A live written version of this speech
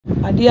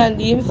At the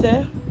end, him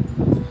say,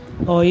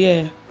 oh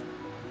yeah,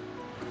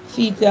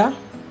 see it yeah?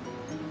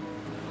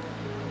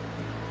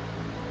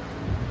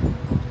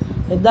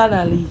 The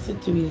Donnelly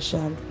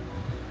situation.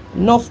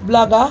 Enough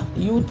blogger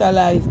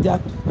utilize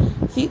that.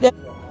 See them.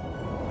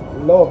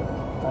 Love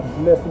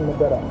and blessing, my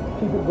brother.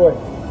 Keep it going.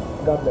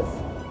 God bless.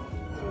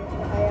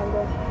 I am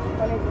the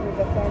connected with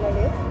the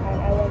finalist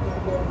and I want you to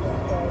go and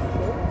subscribe to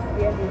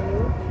hear the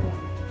news.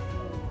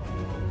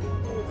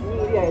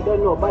 Media, I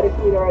don't know. Body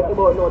media right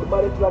about now. The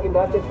body vlogging,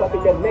 that's the stuff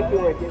that make you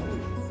work.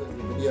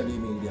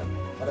 Media.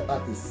 For the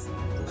artists.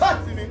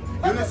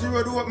 You know, see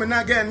what do me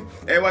again.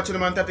 Hey, watching the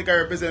man that I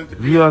represent.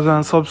 Viewers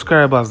and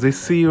subscribers, this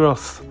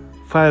serious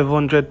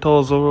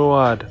 500,000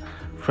 reward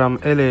from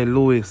LA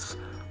Lewis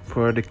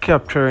for the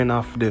capturing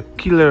of the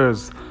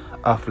killers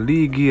of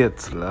Lee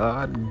Gates.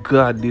 Lord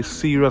God, this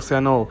serious, you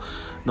know.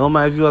 Now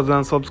my viewers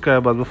and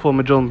subscribers, before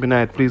me jump in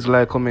it, please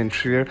like, comment,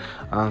 share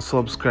and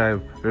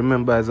subscribe.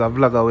 Remember, as a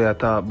vlogger we are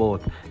talking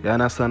about. You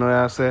understand what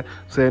I say?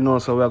 So you know,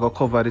 so we are going to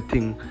cover the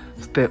thing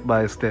step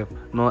by step.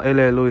 Now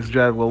LA Lewis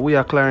drive go. We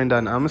are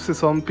Clarendon. I see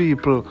some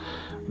people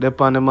they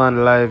on the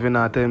man live in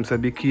at time say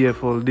be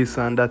careful, this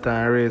and that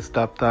and race,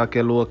 stop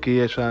talking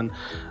location.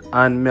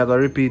 And me going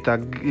to repeat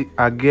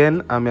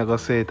again, and me going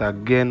to say it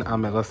again,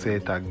 and me going to say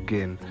it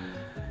again.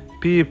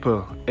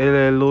 People,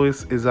 LA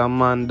Lewis is a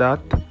man that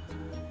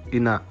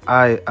in a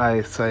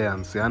high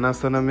science. You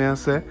understand what I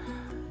say?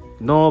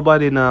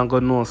 Nobody now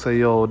gonna know say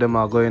yo, them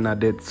are going a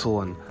dead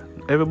zone.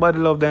 Everybody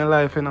love their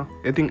life, you know.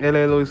 You think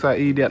LA Lewis are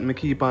idiot, me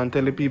keep on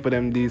telling people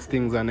them these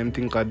things and them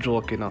think a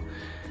joke, you know.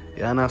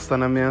 You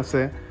understand what I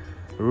say?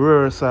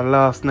 Rehearsal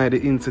last night the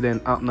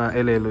incident happened at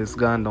LA Lewis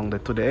gone down there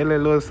today. LA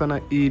Lewis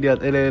an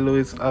idiot. LA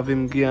Lewis have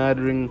him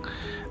gathering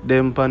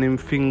them on him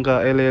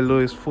finger. LA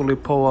Lewis fully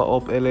power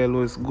up. LA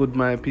Lewis good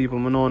my people.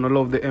 I know I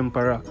love the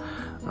emperor.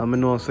 And I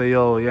know say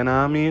yo, you know what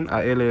I mean?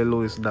 A LA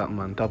Lewis that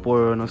man. Tap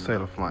worry on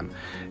yourself, man.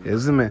 You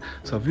see me?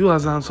 So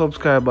viewers and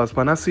subscribers,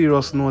 on a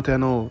serious note, you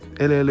know,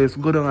 LA Lewis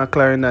go down at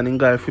Clarendon in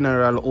guy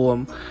funeral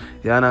home.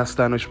 You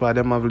understand which part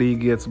them have Lee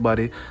Gates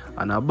body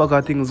and a bag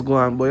of things go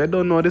on, but you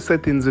don't know the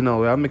settings, you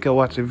know. I make you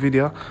watch the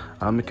video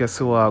and make you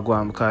see what go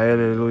on, because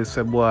LA Lewis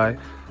say boy,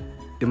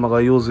 him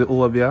gonna use the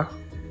Obia,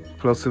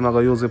 plus him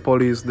gonna use the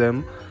police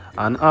them.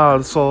 And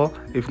also,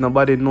 if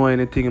nobody know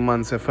anything,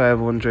 man say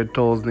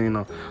 500,000, you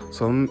know.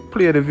 So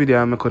play the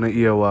video and I'm gonna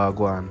hear what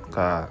go on,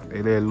 because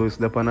LA Lewis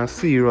is on a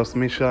serious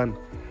mission.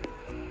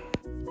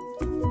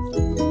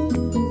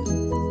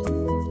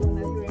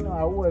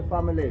 Whole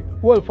family.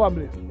 Whole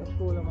family. That's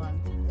cool, man.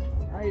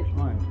 Right,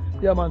 man.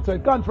 Yeah, man. So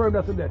it confirmed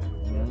that's the death.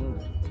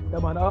 Yeah,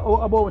 man.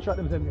 How about what shot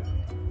them same guy?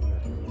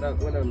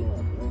 That's what I know.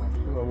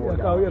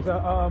 Yeah,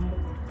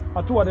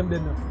 yes, two of them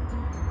did now.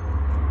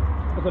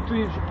 Because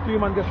three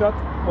man get shot,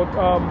 but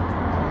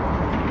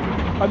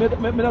I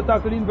not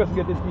talk to the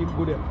investigating team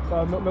good there. So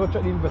I will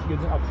check the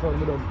investigating officer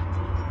and done.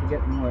 To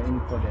get more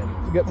info then.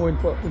 To get more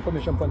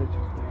information on it.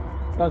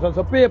 That's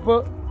some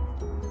paper.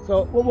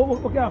 So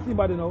we can't see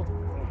body now.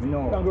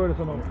 No. Can't go to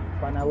some now.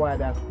 On a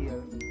wider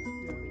scale.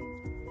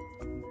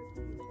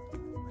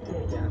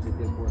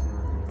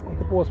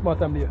 The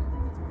postmortem there.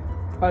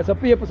 Alright, so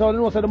people, so I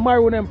know so the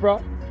Maroon Emperor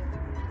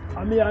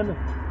and me and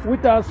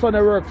with our son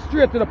work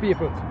straight to the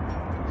people.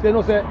 So you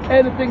know say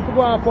anything to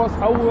go on first,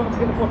 I will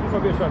get the first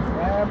information.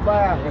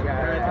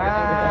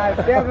 Yeah,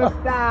 7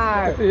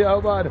 stars. Yeah,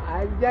 man.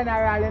 As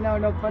general, you know,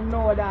 not for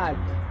know that.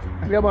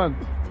 Yeah, man.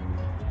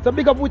 So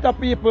big up with the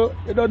people,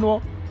 you don't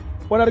know.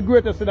 One of the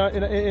greatest in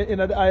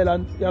the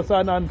island, you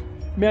understand, and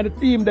me and the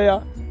team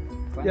there.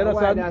 You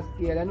understand?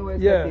 Scale, I know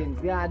it's yeah.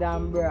 God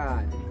and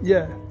broad.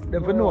 Yeah,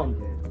 them for know.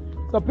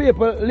 So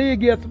people, Lee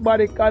Gates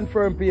body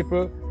confirm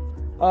people.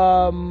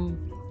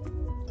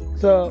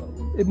 So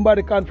his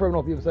body confirm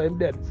no people, so him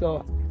dead.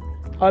 So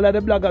all of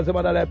the bloggers and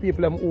other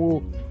people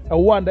who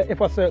wonder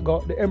if I say go,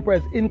 the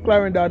Empress in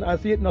Clarendon and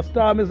see it no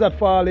storm is that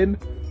falling.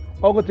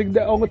 I'm gonna think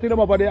them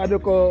up there and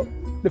look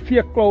the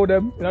fake cloud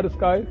them in the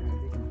sky.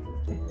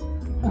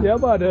 Yeah,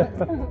 man.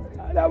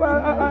 I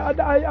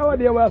want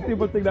to hear what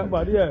people think that,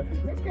 man. Yeah.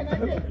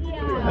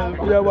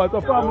 Yeah, man.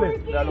 So family.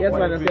 Yes,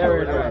 man.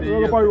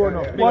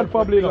 One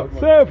family now.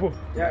 Safe.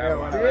 Yeah,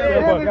 man.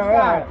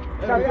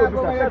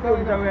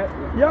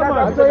 Yeah,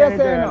 man. So you're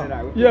saying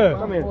now? Yeah.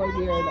 Come here.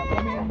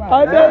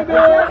 Hi, baby.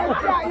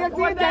 You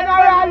see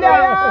general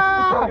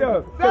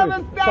there?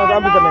 7 stars.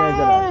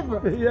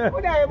 Yeah.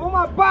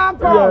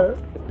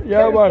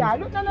 Yeah, man.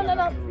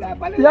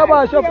 Yeah,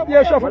 man.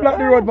 Shuffle black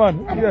the road, man.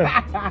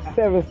 Yeah.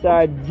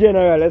 7-star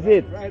general, that's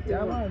it. Right,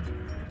 yeah, man.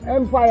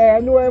 Empire,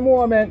 you know a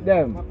moment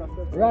them.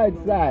 Right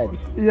side.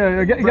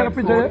 Yeah, get a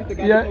picture.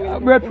 Yeah,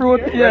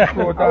 breadfruit. Yeah.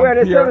 Where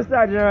the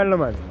 7-star general,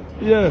 man?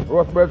 Yeah.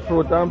 Rough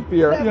breadfruit and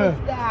pear. Yeah.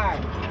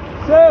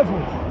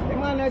 7.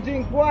 Man, I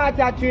drink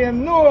water to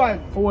him nose.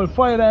 Oh, we'll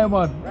fire that,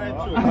 man.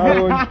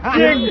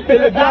 King in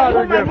the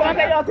garden. Yeah.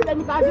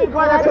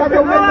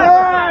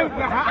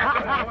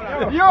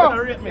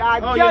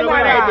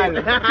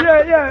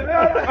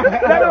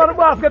 That's what the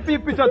boss get the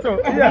picture too.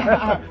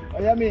 Yeah.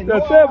 I mean,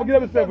 the 7,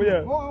 give him 7,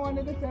 yeah. More one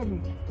of the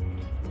 7.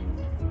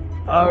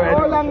 Alright.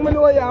 How long me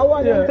know you? I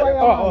want Yeah. Empire.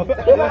 Oh,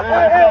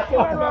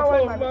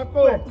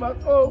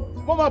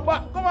 Come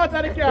out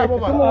of the car,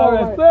 Mama.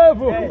 Alright,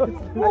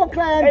 serve. More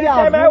client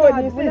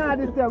jobs. We not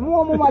this time.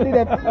 More Mama did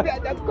it.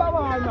 Come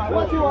on, man.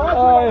 What you want?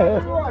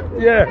 Oh,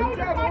 yeah.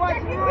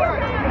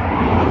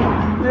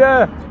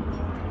 Yeah.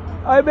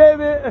 Hi,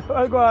 baby.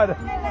 Oh, God.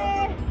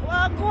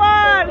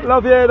 Wagwan!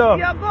 Love you, though.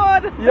 You're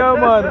good. Yeah,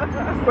 man.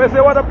 We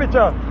say, what a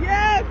picture.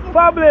 Yes.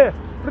 Family,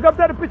 look up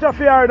to the picture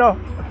for you now.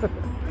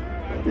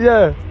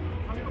 Yeah.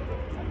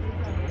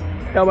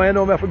 Yeah, man, you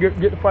know me, I forget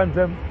get the fans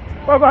them.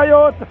 What are you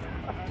out?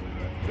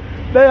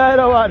 They are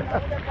the one.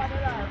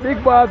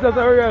 Big boss, that's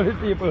a real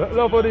people.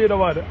 Love for you, the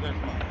one.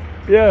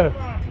 Yeah.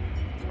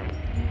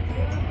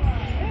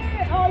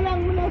 How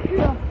long will I see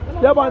you?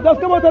 Yeah, man,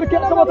 just come out of the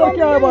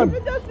car, man.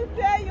 Just to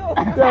tell you.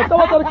 Yeah, come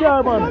out of the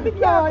car, man.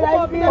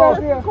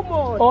 Come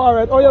on. Oh,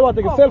 alright. Oh, you want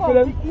to take a selfie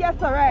then?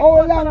 Yes, alright.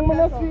 How long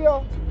will I see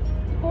you?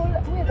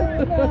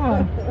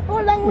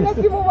 How long will I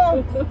see you,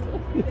 Mama?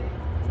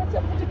 What's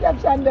up with the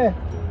caption there?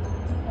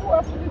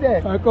 What's it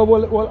there? I come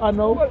all on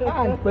now.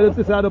 on. But it's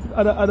just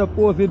other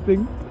posing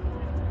thing.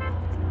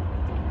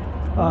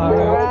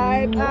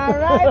 Alright.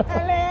 Alright,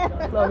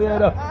 Ale. Love you,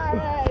 though.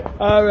 Alright.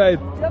 Alright.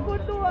 You're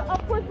good to,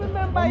 of course,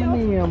 remember you.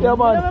 Yeah, Yeah, I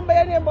man. remember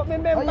your name, but Oh,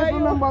 remember you you.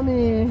 remember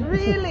me?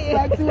 Really?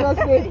 Like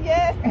seriously?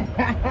 Yeah.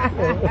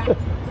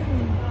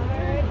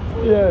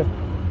 Yeah.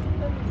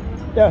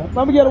 Yeah.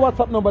 Let me get a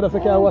WhatsApp number that's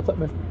okay. WhatsApp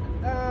me.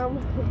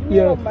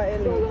 Your Yeah. number,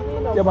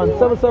 Ale. Yeah, man.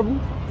 77.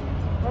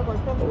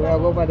 We are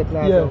over the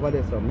place Yeah. over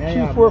there, so me and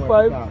you have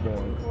 345. more to talk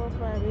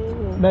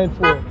about.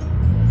 94.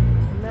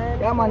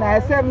 Yeah, man, I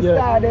 7 Yeah.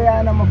 star there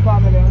and I'm a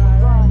family.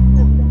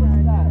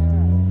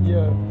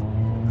 Yeah.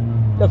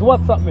 Just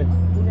WhatsApp me.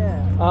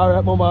 Yeah.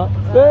 Alright, mama.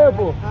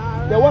 Careful.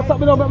 Yeah, WhatsApp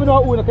me now. Let me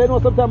know who. Okay, you know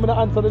sometimes I don't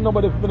answer the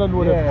number if I don't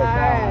know them.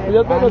 Yeah, You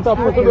just make yourself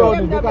pretty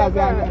browning. because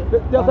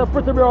Just a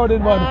pretty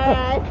browning, man.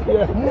 Alright.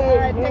 Yeah.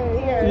 Alright,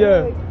 take care.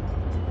 Yeah.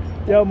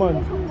 Yeah, man.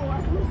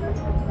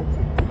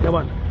 Yeah,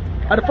 man.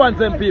 And the fans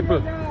them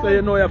people. So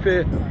you know you have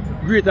to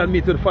greet and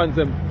meet with the fans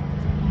them.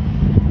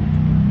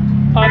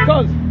 Ah,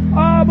 cuz.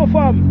 Ah, my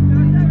fam.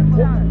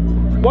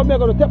 What me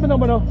gonna take my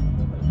number now?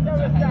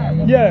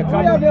 Yeah, we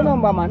come have on. your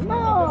number, man.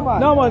 No, man.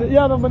 No, man.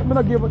 Yeah, I'm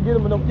not give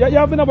him my number. Yeah, you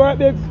have my number, right,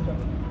 Biggs?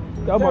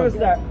 Come on.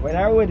 When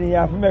I would, you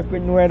have to make me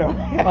know now.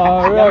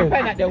 Alright.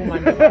 That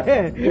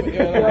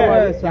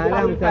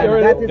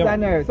is a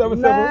nurse.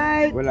 77.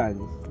 Nice. Well,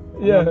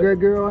 Yeah. good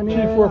girl on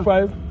here.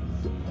 345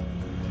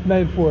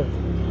 94.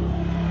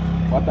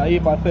 What are you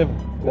for 7?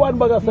 One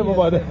bag of 7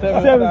 bag.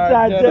 7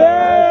 star.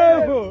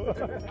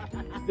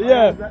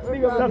 Yeah.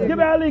 Just give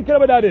me a link,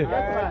 come daddy.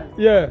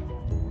 Yeah.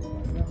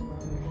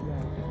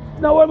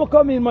 Now when I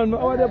come in, man,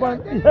 how are they,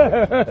 man?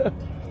 Yeah.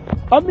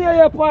 I'm here,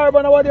 yeah, fire,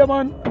 man, how are they,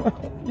 man?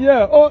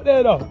 Yeah, out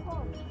there, though.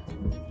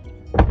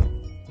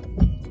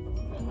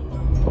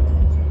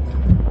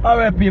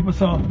 Alright, people,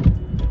 so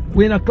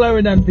we're in a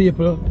Clarendon,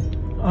 people,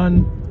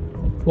 and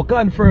we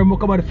confirm we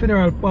come at the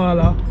funeral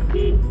parlor.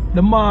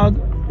 The morgue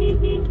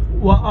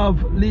will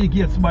have Lee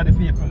Gates by the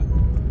people.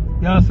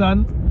 You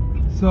understand?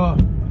 So,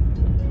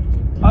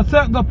 I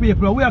said the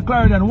people, we are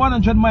Clarendon,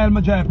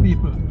 100-mile drive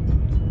people.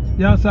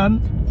 You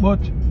understand? But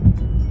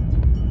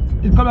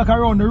it come like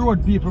around the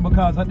road people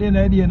because at the end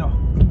of the day, you know,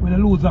 when they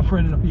lose a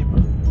friend of the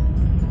people.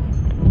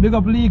 Big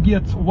up Lee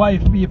Gates'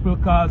 wife people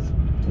because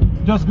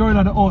just going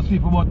at the house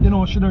people, but you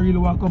know, she don't really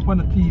want to come on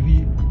the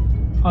TV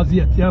as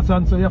yet. You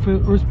understand? So you have to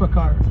respect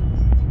her.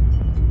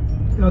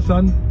 You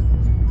understand?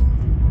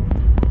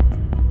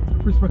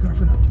 Respect her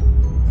for that.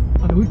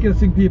 And the wickedest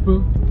thing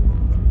people,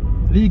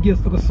 Lee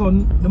Gates took a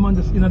son, the man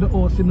just in the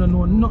house, he don't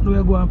know nothing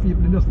where go on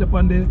people, he just step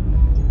on the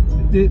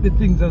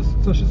things.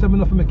 So she said me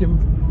nothing make him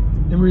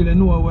really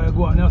know where I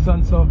go on, you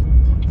understand? So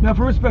we have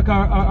to respect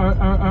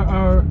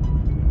our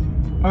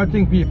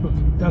thing people,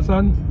 you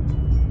understand?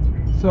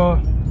 So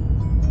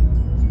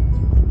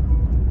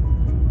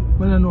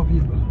when I know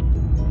people,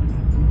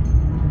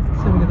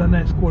 so we get a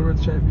nice cold red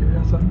stripe here, you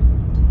understand?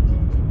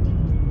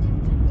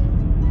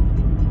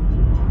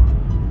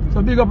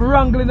 So big up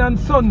Wrangling and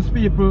Sons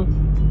people,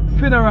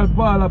 funeral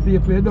parlor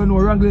people, you don't know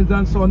Wrangling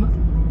and Sons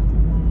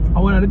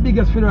are one of the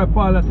biggest funeral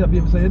parlor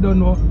people, so you don't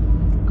know.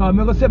 Because I'm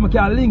going to say I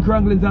can link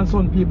Wrangling and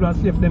Sons people and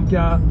see if them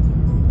can,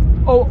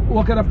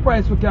 what kind of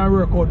price we can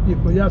work out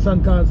people, you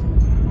understand? Because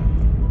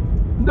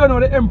I don't know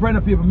the emperor and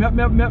the people, me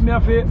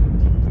have to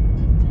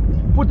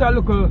put a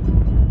little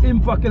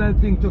impact in the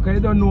thing too, because you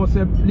don't know,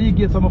 say, Lee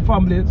Gates of my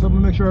family, so I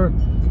make sure,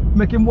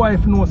 make him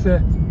wife know, say,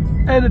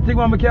 anything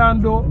what I can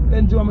do,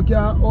 anything what I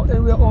can, or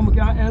anywhere how I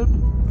can help,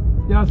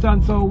 you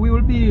understand? So we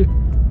will be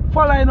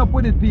following up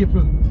with it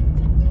people,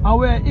 and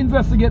we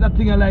investigate that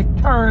thing like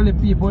thoroughly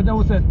people, then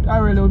we say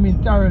thoroughly, we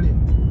mean thoroughly,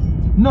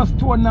 not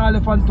stone all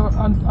left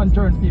and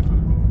turn people,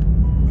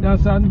 you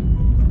understand?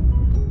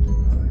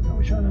 Now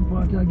we shall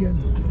party again.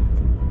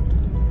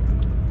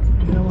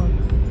 Yeah,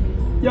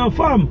 man. Yo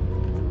fam,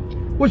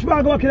 which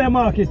man go back in the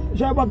market?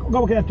 Should I go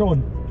back in the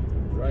town?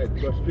 Right,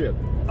 go straight.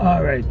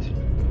 Alright.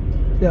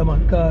 Yeah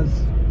man,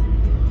 cause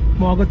I'm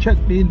gonna check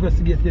the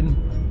investigating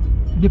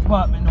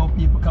department now,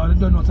 people, because they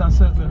don't know some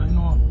certain, you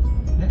know,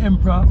 the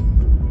emperor.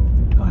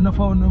 And I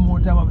found no more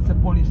time of the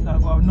police now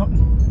go have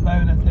nothing by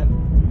when I tell.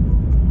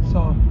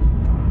 So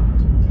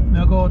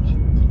I go out,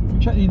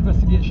 check the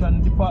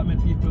investigation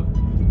department people,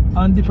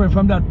 and different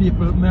from that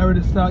people, I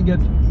already start get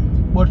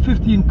about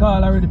 15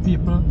 call already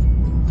people.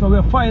 So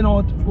we'll find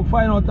out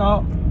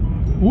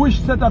which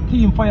set of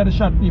team fire the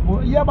shot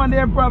people. Yeah man, the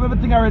emperor have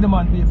everything already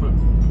man people.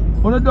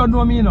 When you don't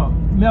know me now,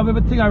 me have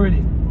everything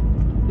already.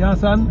 You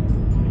understand?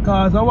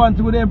 Because I want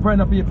to go the emperor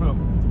and the people.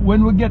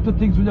 When we get to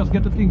things, we just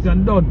get to things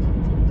and done.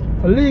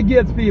 League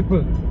Gates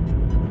people.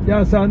 You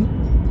understand?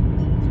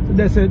 So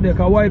they said they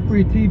can wipe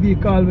free TV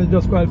call me,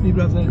 just call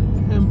people and say,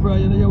 Emperor,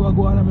 you know you want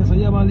to go on? And I say,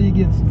 yeah man, League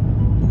Gates.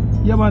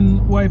 Yeah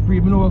man, wipe free,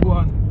 I know what go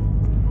on.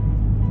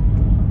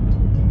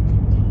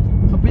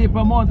 The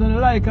people want to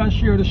like and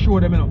share the show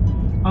them, you know.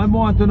 I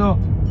want to know,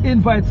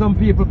 invite some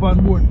people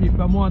on board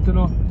people. I want to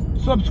know,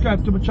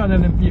 subscribe to my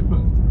channel and people.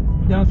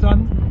 You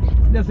understand?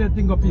 They say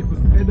thing of people.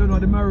 They don't know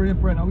the Maroon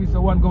Emperor now. We say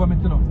one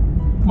government, you know.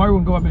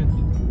 Maroon government.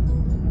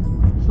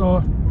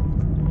 So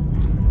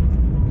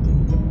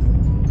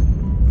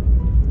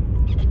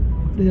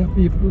they are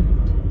people.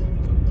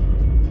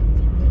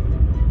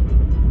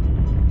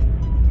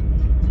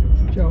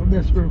 Chow,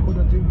 best work with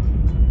that thing.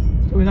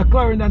 So in a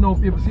Clarendon now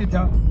people see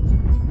that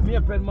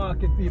Maypen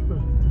market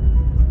people.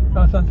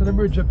 That's answer the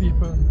bridge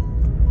people.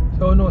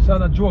 So no, it's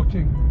not a joke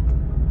thing.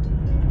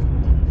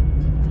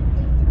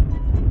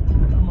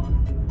 Come on.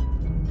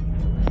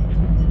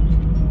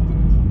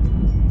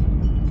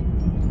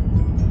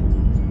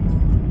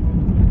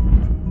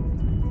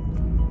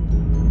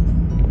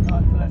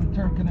 Not like the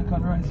turkey neck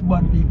and rice,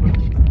 bad people.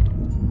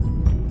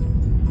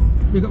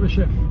 Big up the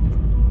chef.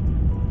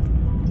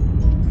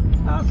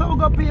 And so we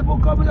got people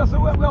coming just say,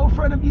 we have a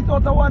friend them eat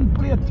out of one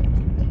plate.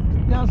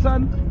 You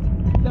understand?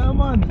 Yeah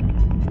man.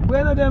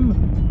 When of them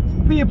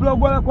people are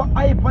going to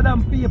hyper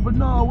than people,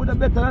 no, we're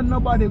better than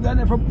nobody, we're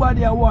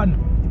everybody are one.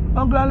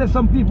 I'm glad that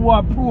some people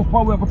have proof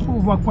how we have to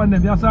prove back on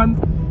them, you understand?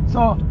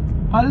 So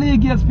a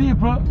League Gates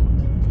people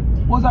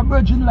was a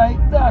virgin like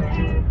that.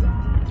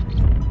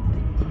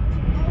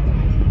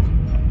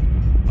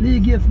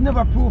 League Gates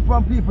never prove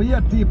from people,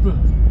 yet people.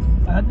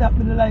 And that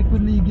me like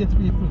with League Gates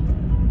people.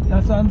 You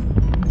understand?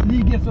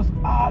 League Gates just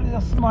always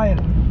a smile,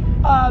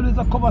 always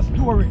a cover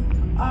story,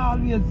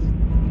 always,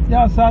 you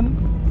understand?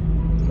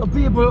 So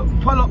people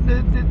follow up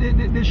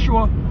the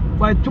show.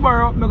 By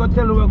tomorrow, I'm going to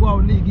tell you we're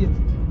going to League Gates.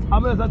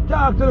 I'm going to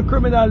talk to the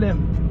criminal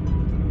them.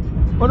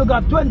 But you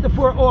got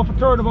 24 hours for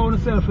turn over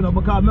yourself, you know,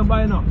 because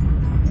remember, you know,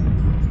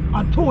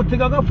 a two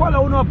thing I'm going to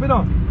follow you up, you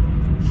know.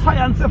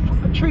 Science,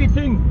 three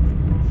things.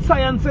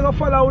 Science is going to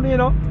follow you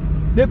know.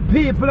 The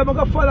people are going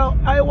to follow,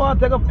 I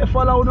want to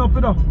follow you up,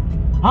 you know.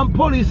 And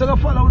police are going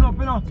to follow you up,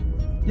 you know.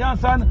 You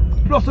understand?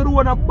 Plus, you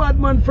want a bad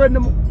man friend,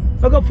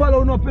 they're going to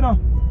follow you up, you know.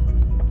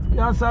 You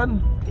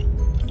understand?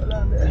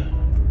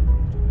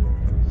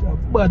 It's a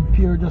bad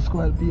peer just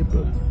called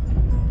people.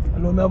 I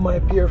don't know my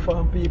peer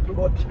farm people,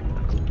 but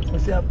I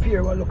say a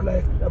peer will look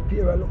like a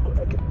peer will look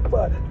like it's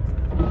bad.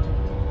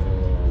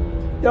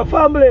 Your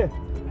family?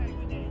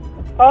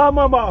 Ah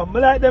mama, I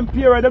like them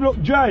peer, them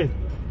look dry.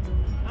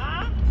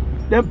 Huh?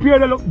 Them peer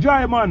they look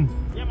dry man.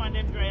 Yeah man,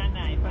 them dry and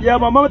nice. Yeah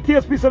man, I'm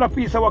taste piece of a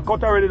piece of what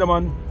cut already the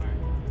man.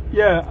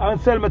 Yeah, and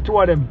sell me two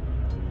of them.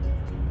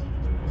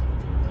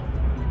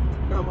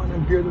 Yeah man,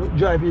 them peer look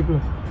dry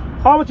people.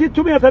 How much is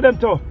tomato them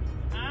too?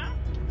 Huh?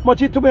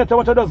 Much is tomato,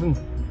 what a dozen?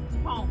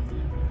 Pound.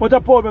 What a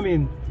pound I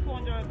mean?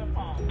 200 a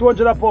pound.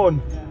 200 a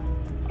pound?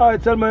 Yeah.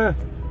 Alright, sell me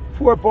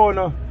 4 pound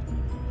now.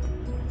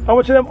 How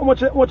much of them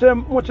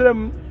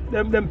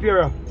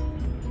pure?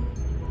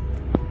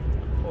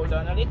 Hold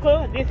on a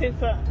little. This is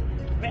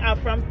we have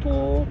from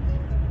 2.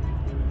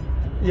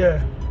 Yeah.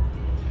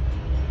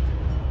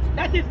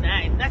 That is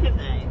nice, that is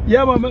nice.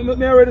 Yeah man,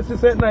 me already see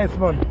say nice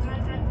man.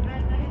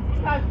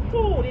 And that's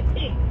 2, the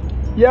thing.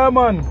 Yeah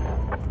man.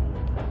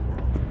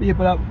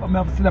 People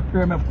have to see the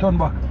prayer, I have to turn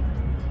back.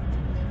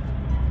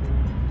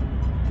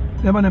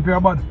 Yeah man, them prayer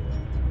bad.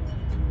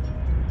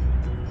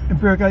 Them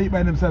prayer can eat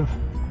by themselves.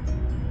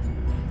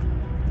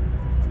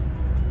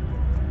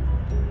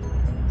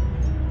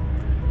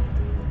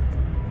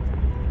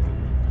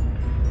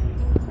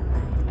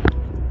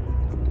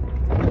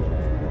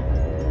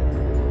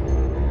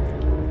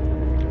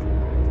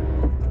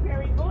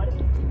 Very good.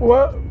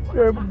 What?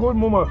 Very good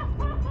mama.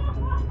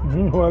 I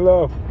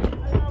love.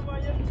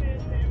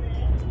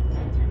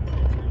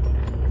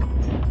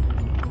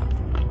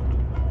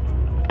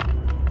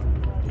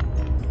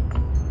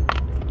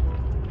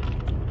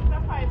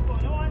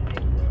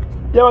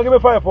 Yeah man, give me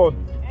 5 pound.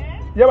 Eh?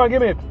 Yeah man,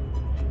 give me it.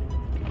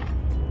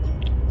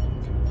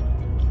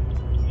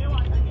 You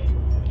want again?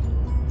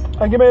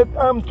 And give me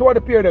 2 of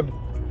the pair them.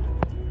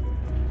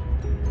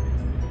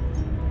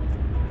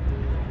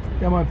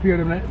 Yeah man, pair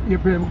them, you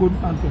pair them good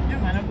answer. Yeah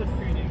man, a good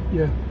trading.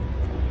 Yeah.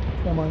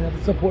 Yeah man, you have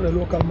to support the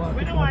local market.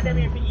 We don't want them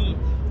here to eat.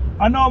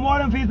 I know more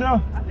than feet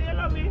now. I say you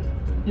love me.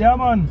 Yeah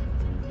man.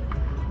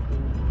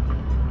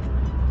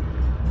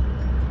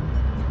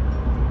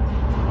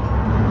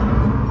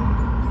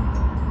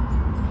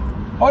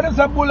 How them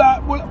say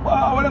bulla boy?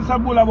 Oh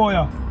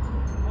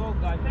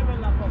God,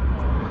 7 o'clock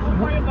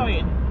now. Where you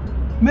going?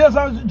 Me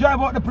just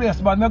drive out the place,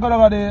 man. Me go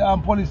to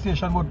the police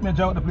station, but me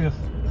drive out the place.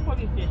 The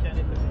police station, is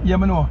it? Yeah,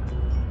 me know.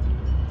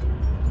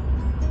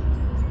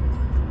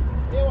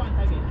 They want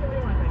again. They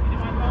want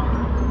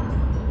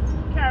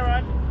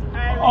carrot.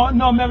 Oh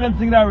no, me have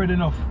everything that already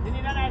enough. You need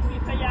a nice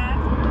piece of yam?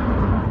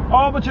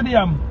 How much of the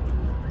yam?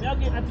 I'll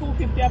give a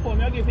 $250 a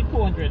pound. I'll give it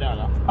 $200.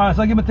 Alright,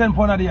 so give me 10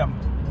 pounds of the yam.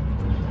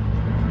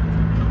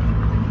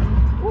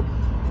 Oops.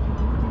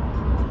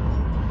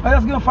 I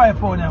just give me 5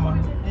 pounds, yeah, man.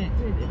 If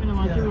you don't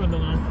want to run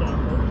down and start.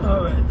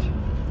 Alright.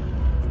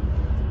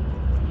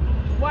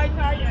 White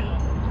or yellow?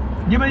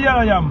 Give me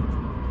yellow yam.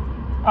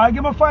 I'll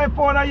give me 5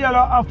 pounds of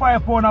yellow and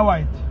 5 pounds of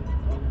white.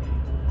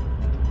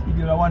 If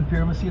you one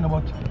pair, I'm seeing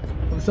about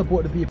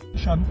support the people.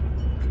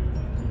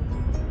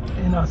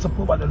 You know,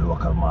 support by the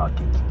local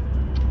market.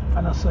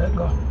 And that's how it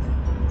go.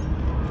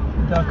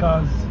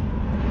 Because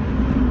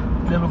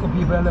them local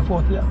people are left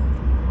out here.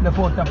 Left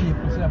out here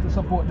people, so you have to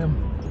support them.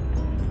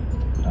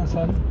 That's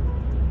all.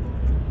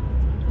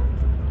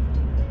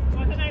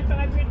 Want a nice one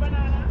of green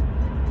banana?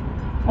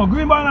 Oh,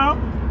 green banana?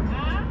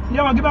 Huh?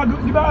 Yeah, man, give me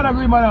another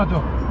green banana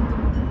too.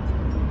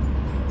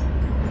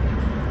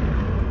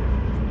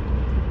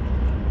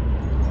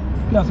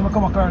 Yeah, so I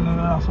come to Clarendon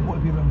and I support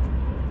the people.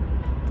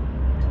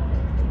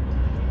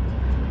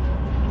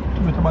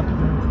 Tomato batter.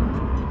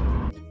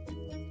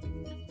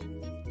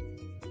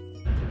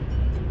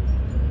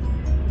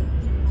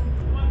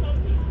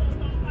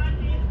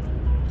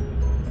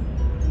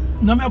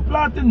 No, me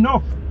plant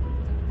enough.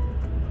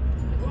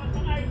 You want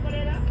some Irish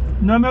potato?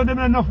 No, me have them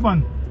enough,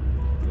 man.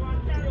 You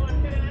want carry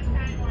one potato at a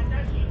time? You want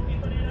that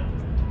sweet potato?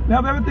 We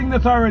have everything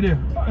that's already.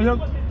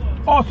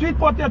 Oh, sweet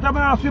potato,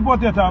 I have sweet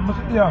potato.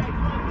 Yeah.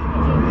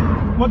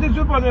 What is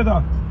sweet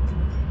potato?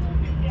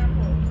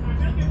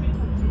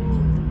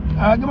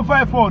 Give me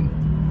 5 pounds.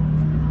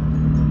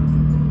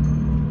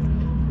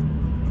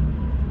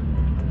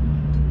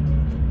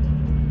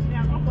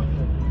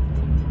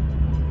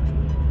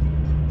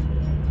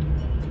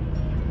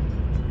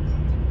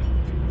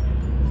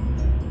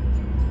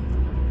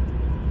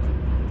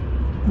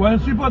 Well,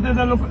 sweet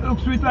potato look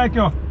sweet like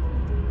you.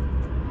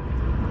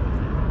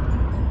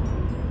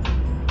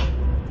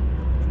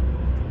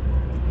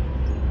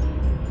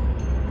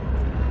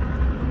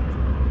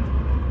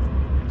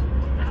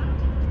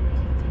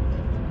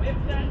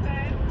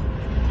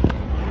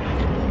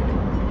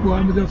 Go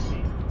on, me just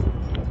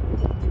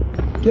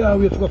can't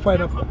wait to go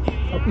find a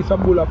piece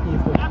of bull of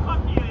people.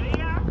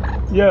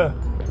 Yeah.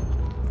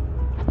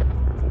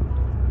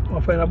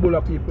 I'll find a bull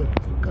of people.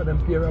 Because them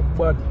pair are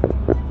bad.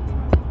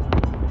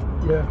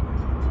 Yeah.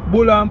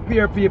 Bull and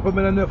pear people,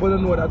 I don't know if you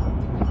know that.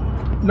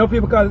 No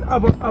people call it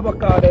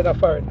avocado in a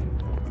foreign.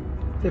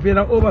 If you're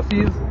not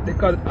overseas, they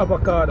call it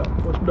avocado.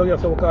 But down here,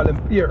 so we call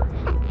them pear.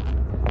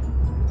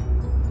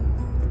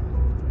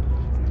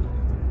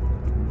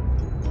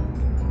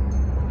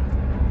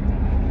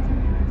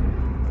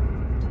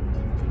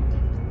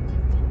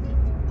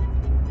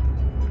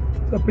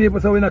 So people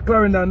say we're in a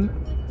Clarendon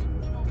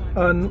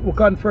and we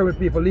confirm with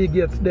people Lee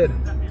Gates dead.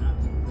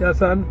 You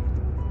understand?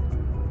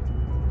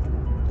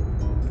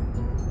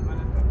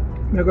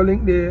 I'm going to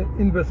link the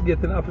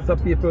investigating officer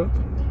people,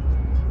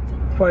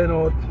 find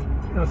out,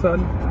 you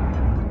understand?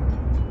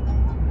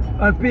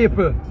 And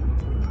people,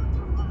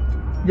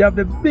 you have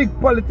the big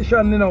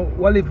politician, you know,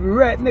 who live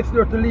right next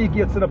door to Lee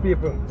Gates to the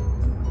people.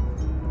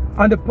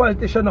 And the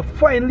politician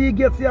find Lee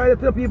Gates here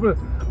to the people.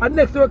 And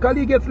next door, because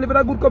Lee Gates live in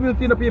a good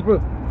community in the people.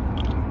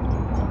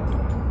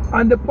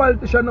 And the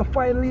politician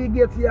find Lee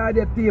Gates here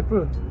the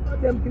people.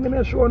 And them things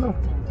they show now.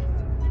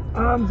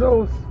 Arms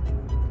house.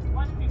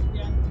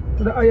 150.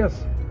 To the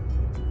highest.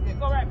 Yeah,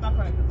 go right back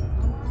right.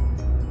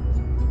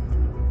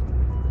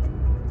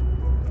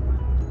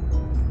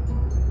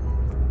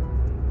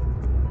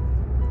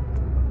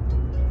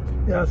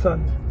 Yeah,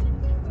 son.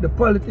 The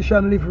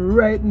politician live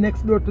right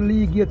next door to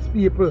Lee Gates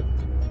people.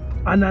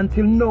 And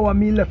until now, I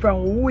mean left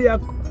from where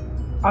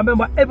I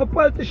remember every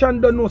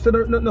politician don't know so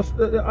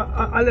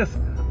unless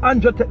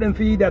Andrew take them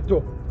for that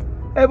too.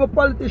 Every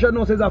politician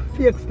knows it's a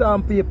fake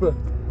storm people.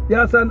 You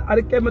understand? And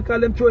the chemical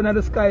them throwing at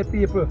the sky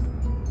people.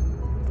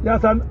 You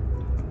understand?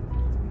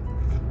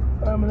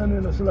 I'm not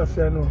know so last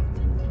year no.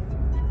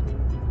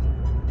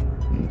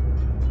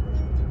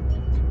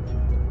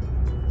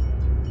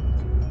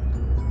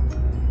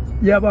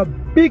 You have a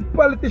big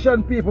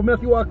politician people, I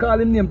want to call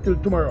him name till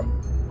tomorrow.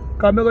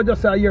 Because I'm going to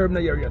just say I hear him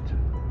not here yet.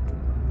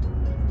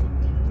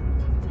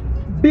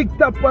 Big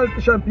top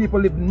politician people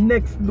live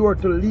next door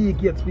to Lee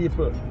Gates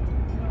people.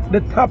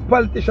 The top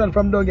politician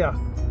from down here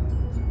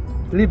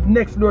live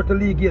next door to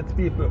Lee Gates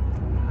people.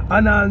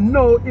 And I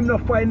know him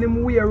not find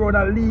him way around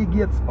a Lee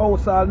Gates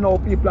house. I know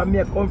people are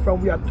may come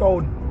from where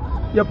town.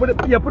 You put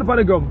it on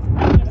the ground.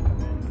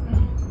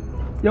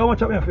 You want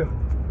to chop me for you?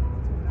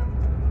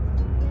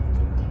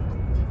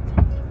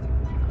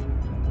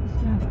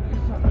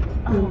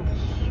 Oh,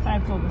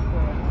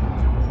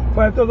 5,400.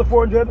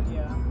 5,400?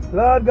 Yeah.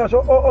 Lord gosh,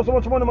 so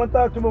much money man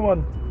talk to me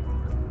man.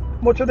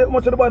 Much of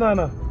the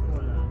banana.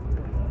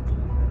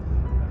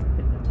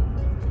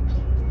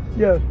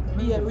 Yeah.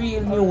 Be a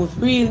real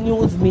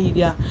news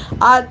media.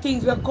 All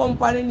things will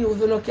come on the news,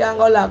 you know, can't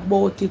go like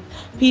about it.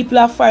 People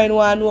are fine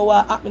want to know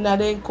what happened in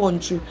their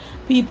country.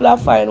 People are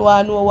fine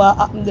want to know what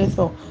happened there.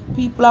 So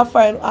people are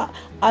fine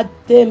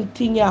at them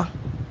thing, yeah.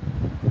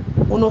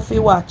 You know, if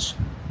you watch.